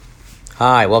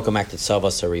Hi, welcome back to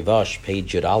Tzavas Rivash,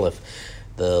 page Yud Aleph.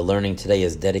 The learning today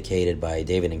is dedicated by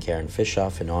David and Karen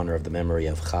Fishoff in honor of the memory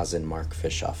of Chazan Mark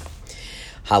Fishoff.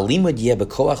 Halimud yeh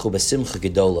b'koach u'b'simcha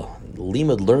gedola.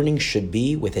 Limud learning should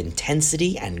be with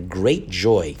intensity and great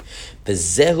joy.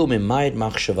 V'zehu mimayed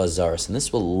machshava zaros, and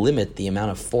this will limit the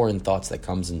amount of foreign thoughts that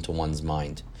comes into one's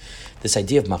mind. This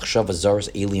idea of machshava zaros,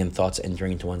 alien thoughts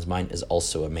entering into one's mind, is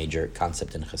also a major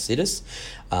concept in Chassidus.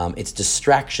 It's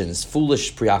distractions,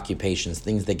 foolish preoccupations,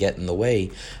 things that get in the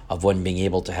way of one being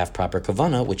able to have proper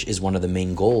kavanah, which is one of the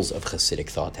main goals of Chassidic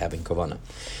thought, having kavanah.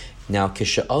 Now,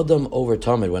 kisha over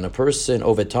tamid, when a person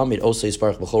over tamid also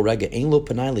yisparach b'chol rega ein lo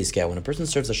panai liskeh. When a person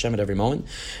serves Hashem at every moment,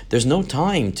 there's no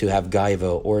time to have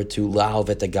gaiva or to la'av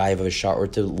et the gaiva v'shar or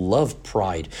to love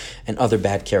pride and other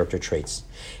bad character traits.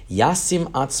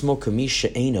 Yasim atzmo kami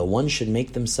she'ena. One should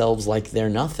make themselves like they're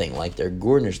nothing, like they're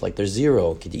gurnish, like they're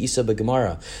zero. K'di'isa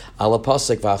b'gemara ala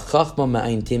pasuk v'achachma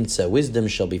ma'ayin timtza. Wisdom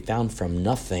shall be found from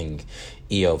nothing.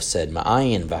 Eov said,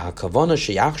 Ma'ayin v'hakavona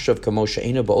sheyachshav kamo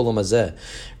she'ena ba'olam hazeh.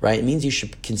 Right? It means you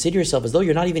should consider yourself as though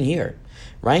you're not even here.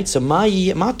 Right? So ma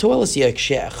toelas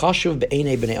chashuv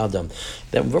b'einei b'nei adam.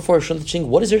 Therefore,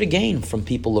 what is there to gain from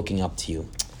people looking up to you?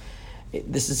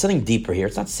 This is something deeper here.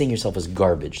 It's not seeing yourself as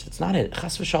garbage. That's not it.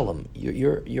 Chas v'shalom.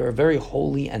 You're a very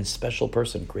holy and special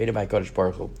person created by HaKadosh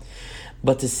Baruch Hu.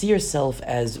 But to see yourself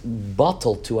as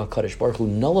bottled to HaKadosh Baruch Hu,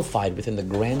 nullified within the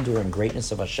grandeur and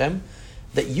greatness of Hashem,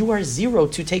 that you are zero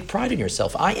to take pride in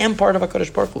yourself. I am part of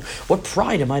HaKadosh Baruch Hu. What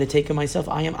pride am I to take in myself?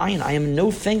 I am ayin. I am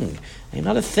no thing. I am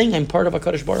not a thing. I'm part of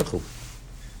HaKadosh Baruch Hu.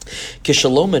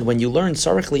 Kishalomed, when you learn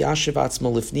sarich li'ashiv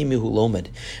atzmo lifni mihu lomed,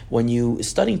 when you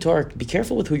studying Torah, be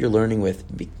careful with who you're learning with.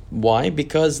 Why?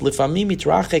 Because lifamim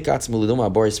mitrachek atzmo liduma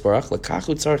boris barach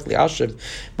lekachu tzarich li'ashiv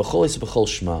b'cholis b'chol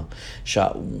shma.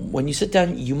 When you sit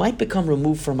down, you might become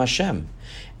removed from Hashem.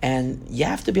 And you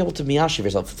have to be able to miyashiv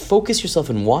yourself. Focus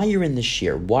yourself on why you're in this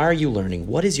shir. Why are you learning?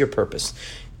 What is your purpose?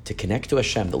 To connect to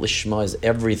Hashem. The lishma is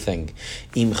everything.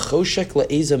 Im choshek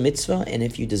la'eza mitzvah, and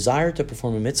if you desire to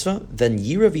perform a mitzvah, then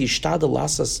yirav yishtada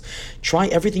lasas. Try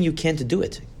everything you can to do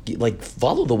it. Like,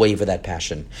 follow the wave of that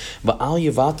passion. Va'al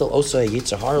yivatel osa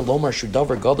yitzhar lomar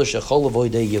shudavar gadosh echol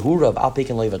avoidei yehurav al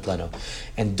peikin leivat leno.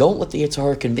 And don't let the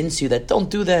Yitzhar convince you that don't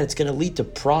do that. It's going to lead to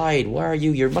pride. Why are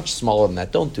you? You're much smaller than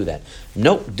that. Don't do that.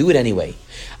 No, do it anyway.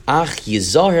 Ach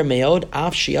yizaher meod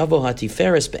af shiavo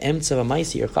hatiferes be'emtza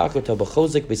v'maisi yerchakoto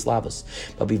b'chozik b'slavos.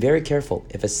 But be very careful.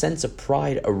 If a sense of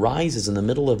pride arises in the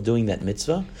middle of doing that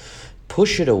mitzvah,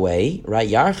 push it away, right?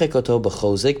 Yarchekoto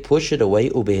b'chozik, push it away,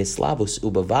 ubehislavus,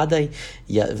 ubavadai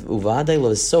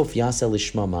lesof yasa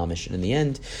lishma mamish. And in the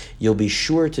end, you'll be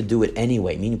sure to do it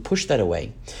anyway, meaning push that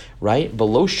away, right?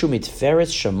 Below shumit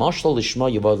feres shamashlo lishma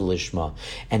yavod lishma.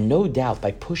 And no doubt,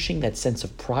 by pushing that sense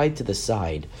of pride to the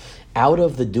side, out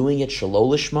of the doing it shalol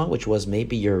lishma, which was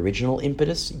maybe your original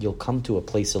impetus, you'll come to a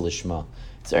place of lishma.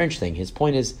 It's very interesting. His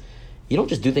point is, you don't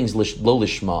just do things lo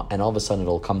lishma and all of a sudden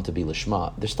it'll come to be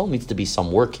lishma. There still needs to be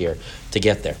some work here to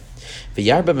get there. And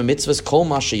a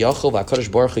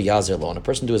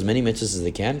person do as many mitzvahs as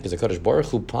they can because the HaKadosh Baruch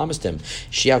Hu promised him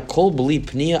so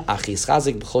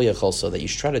that you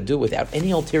should try to do it without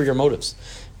any ulterior motives.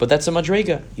 But that's a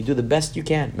madrega. You do the best you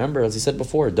can. Remember, as he said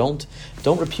before, don't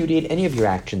repudiate any of your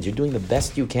actions. You're doing the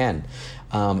best you can.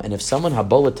 And if someone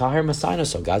habola tahir masayna,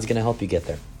 so God's going to help you get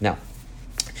there. Now,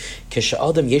 back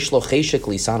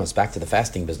to the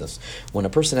fasting business. When a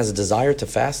person has a desire to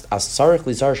fast, you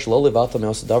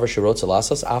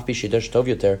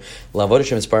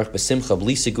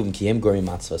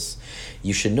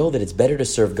should know that it's better to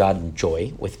serve God in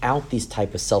joy without these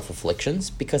type of self-afflictions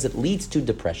because it leads to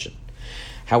depression.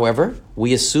 However,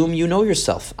 we assume you know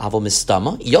yourself. Aval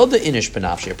mistama yoda inish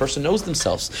benafshi. A person knows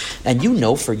themselves, and you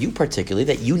know for you particularly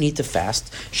that you need to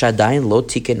fast. Shadayin lo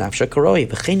tike nafsha karoi.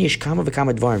 V'chein yesh kama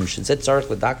v'kama dvarim. Shenzet tzarich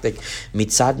ledaktek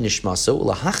mitzad nishmaso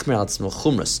ulahachmer al tzmo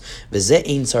chumras. V'zeh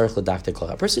ein tzarich ledaktek kol.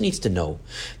 A person needs to know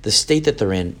the state that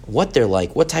they're in, what they're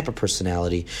like, what type of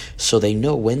personality, so they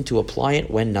know when to apply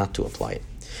it, when not to apply it.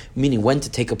 Meaning when to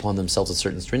take upon themselves a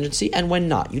certain stringency and when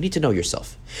not. You need to know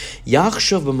yourself. One has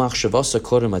to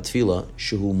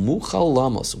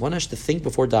think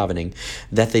before davening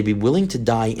that they be willing to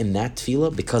die in that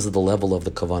tefillah because of the level of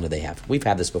the kavanah they have. We've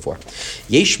had this before. I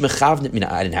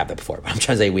didn't have that before, but I'm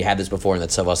trying to say we had this before in that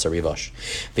Tzavas Rivash.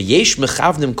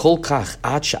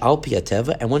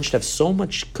 And one should have so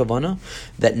much kavanah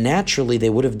that naturally they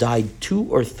would have died 2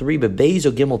 or 3 bebeis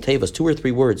or gimel tevas, 2 or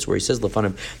 3 words where he says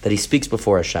lefanim that he speaks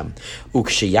before Hashem.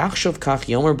 Uksheyachshav kach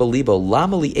yomer belibo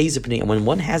lama li'ezeh pnei. And when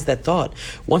one has that thought,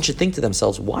 one should think to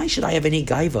themselves, why should I have any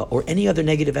gaiva or any other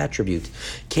negative attribute?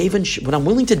 When I'm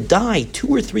willing to die 2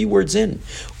 or 3 words in,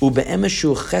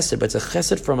 ube'emeshu chesed, but it's a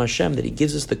chesed from Hashem that He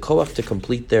gives us the koach to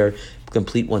complete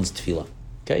one's tefillah.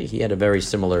 Okay, he had a very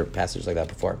similar passage like that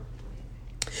before.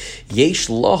 Yesh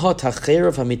loha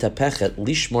tacherav hamitapechet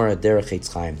lishmor derech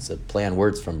Eitz Chaim. It's a play on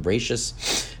words from Bereshis,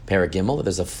 Paragimel.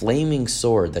 There's a flaming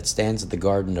sword that stands at the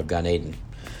Garden of Gan Eden.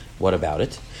 What about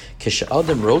it? When a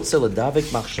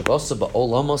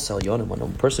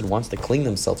person wants to cling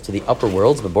themselves to the upper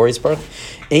worlds, the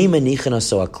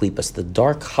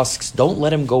dark husks don't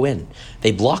let him go in.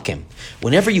 They block him.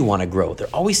 Whenever you want to grow, there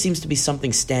always seems to be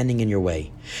something standing in your way.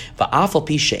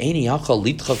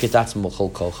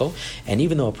 And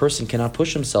even though a person cannot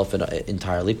push himself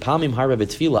entirely,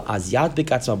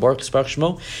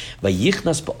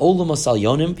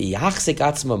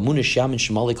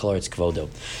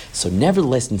 so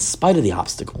nevertheless, in spite of the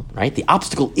obstacle, right? The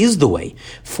obstacle is the way.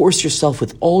 Force yourself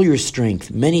with all your strength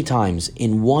many times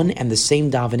in one and the same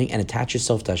davening and attach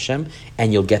yourself to Hashem,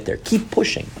 and you'll get there. Keep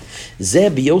pushing. It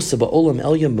says, the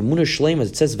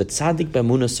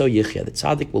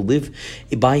tzaddik will live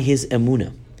by his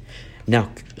emunah.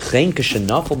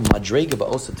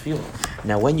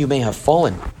 Now, when you may have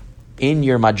fallen in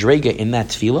your madrega in that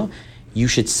tefillah, you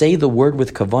should say the word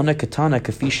with kavana katana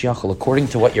kafi shiachol, according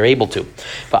to what you're able to. And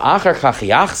if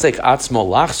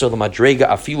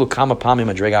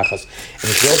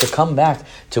you're able to come back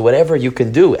to whatever you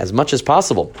can do as much as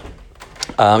possible.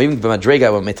 Even b'madrega,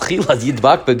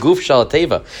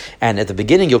 and at the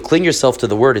beginning you'll cling yourself to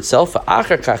the word itself,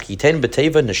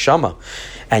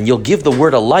 and you'll give the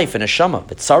word a life in a neshama.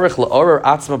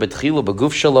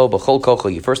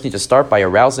 You first need to start by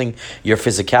arousing your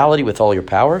physicality with all your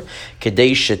power, so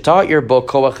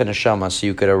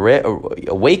you could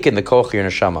awaken the koach of your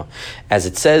neshama. As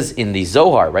it says in the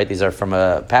Zohar, right? These are from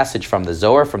a passage from the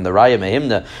Zohar, from the Raya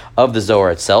Mehimna of the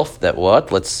Zohar itself, that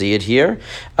what? Let's see it here.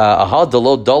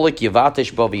 Notice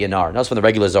from the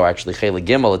regular Zohar, actually, Chele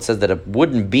Gimel, it says that a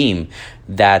wooden beam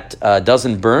that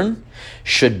doesn't burn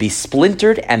should be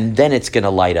splintered and then it's going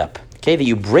to light up. Okay, that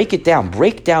you break down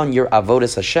your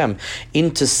avodas Hashem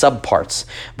into subparts.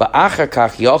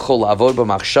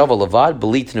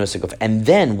 And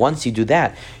then, once you do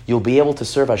that, you'll be able to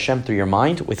serve Hashem through your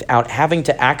mind without having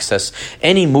to access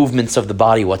any movements of the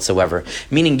body whatsoever.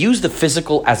 Meaning, use the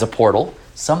physical as a portal.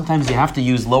 Sometimes you have to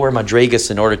use lower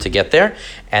madregas in order to get there.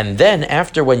 And then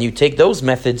after, when you take those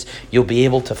methods, you'll be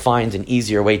able to find an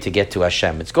easier way to get to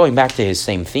Hashem. It's going back to his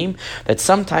same theme, that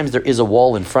sometimes there is a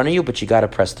wall in front of you, but you got to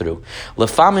press through. When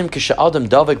a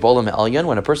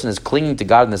person is clinging to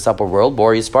God in this upper world,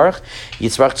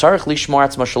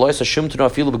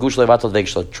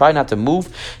 try not to move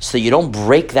so that you don't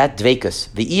break that dvekus.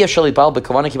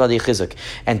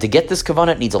 And to get this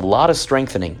kavanah, it needs a lot of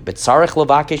strengthening.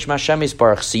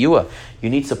 You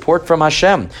need support from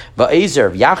Hashem. That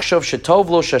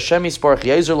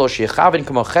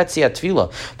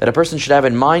a person should have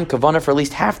in mind kavanah for at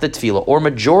least half the tefillah, or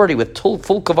majority with full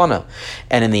kavanah.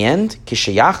 And in the end,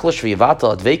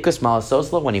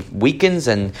 when he weakens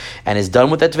and is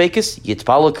done with that dvekus,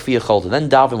 and then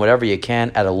daven whatever you can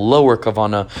at a lower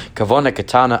kavanah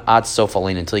katana ad sof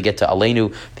aleinu, until you get to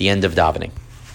aleinu, the end of davening.